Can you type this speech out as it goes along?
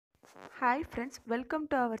Hi friends, welcome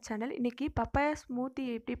to our channel. இன்னைக்கு papaya smoothie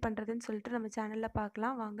எப்படி பண்ணுறதுன்னு சொல்லிட்டு நம்ம சேனலில்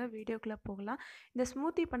பார்க்கலாம். வாங்க வீடியோக்குள்ளே போகலாம். இந்த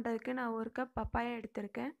ஸ்மூத்தி பண்ணுறதுக்கு நான் 1 கப் பப்பாயா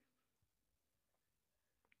எடுத்திருக்கேன்.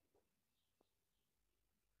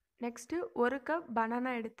 நெக்ஸ்ட்டு 1 கப்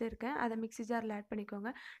பனானா எடுத்திருக்கேன். அதை மிக்ஸி ஜாரில் ஆட் பண்ணிக்கோங்க.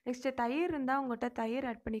 நெக்ஸ்ட்டு தயிர் இருந்தால் உங்கள்கிட்ட தயிர்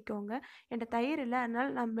ஆட் பண்ணிக்கோங்க. என்கிட்ட தயிர் இல்லை,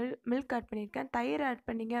 அதனால் நான் மில்க் ஆட் பண்ணியிருக்கேன். தயிர் ஆட்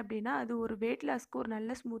பண்ணிங்க அப்படின்னா அது ஒரு வெயிட் லாஸ்க்கு ஒரு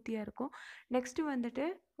நல்ல ஸ்மூத்தியாக இருக்கும். நெக்ஸ்ட்டு வந்துட்டு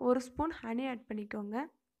 1 ஸ்பூன் ஹனி ஆட் பண்ணிக்கோங்க.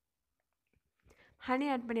 ஹனி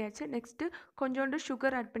ஆட் பண்ணியாச்சு. நெக்ஸ்ட்டு கொஞ்சோண்டு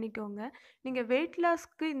சுகர் ஆட் பண்ணிக்கோங்க. நீங்கள் வெயிட்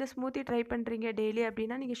லாஸ்க்கு இந்த ஸ்மூத்தி ட்ரை பண்ணுறீங்க டெய்லி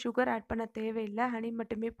அப்படின்னா நீங்கள் சுகர் ஆட் பண்ண தேவையில்லை. ஹனி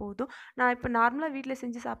மட்டுமே போதும். நான் இப்போ நார்மலாக வீட்டில்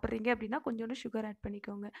செஞ்சு சாப்பிட்றீங்க அப்படின்னா கொஞ்சோண்டு சுகர் ஆட்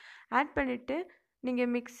பண்ணிக்கோங்க. ஆட் பண்ணிவிட்டு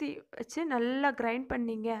நீங்கள் மிக்ஸி வச்சு நல்லா கிரைண்ட்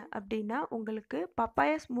பண்ணீங்க அப்படின்னா உங்களுக்கு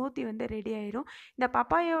பப்பாயா ஸ்மூத்தி வந்து ரெடி ஆயிரும். இந்த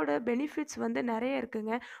பப்பாயாவோட பெனிஃபிட்ஸ் வந்து நிறைய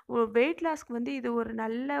இருக்குங்க. வெயிட் லாஸ்க்கு வந்து இது ஒரு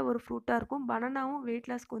நல்ல ஒரு ஃப்ரூட்டாக இருக்கும். பனானாவும்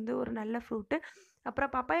வெயிட் லாஸ்க்கு வந்து ஒரு நல்ல ஃப்ரூட்டு.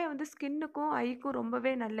 அப்புறம் பப்பாயா வந்து ஸ்கின்னுக்கும் ஐக்கும்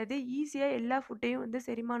ரொம்பவே நல்லது. ஈஸியாக எல்லா ஃபுட்டையும் வந்து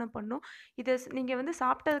செரிமானம் பண்ணும். இதை நீங்கள் வந்து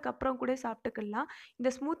சாப்பிட்டதுக்கப்புறம் கூட சாப்பிட்டுக்கலாம்.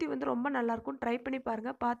 இந்த ஸ்மூத்தி வந்து ரொம்ப நல்லாயிருக்கும். ட்ரை பண்ணி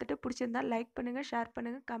பாருங்கள். பார்த்துட்டு பிடிச்சிருந்தா லைக் பண்ணுங்கள், ஷேர்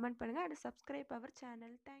பண்ணுங்கள், கமெண்ட் பண்ணுங்கள் and subscribe our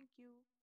channel. Thank you.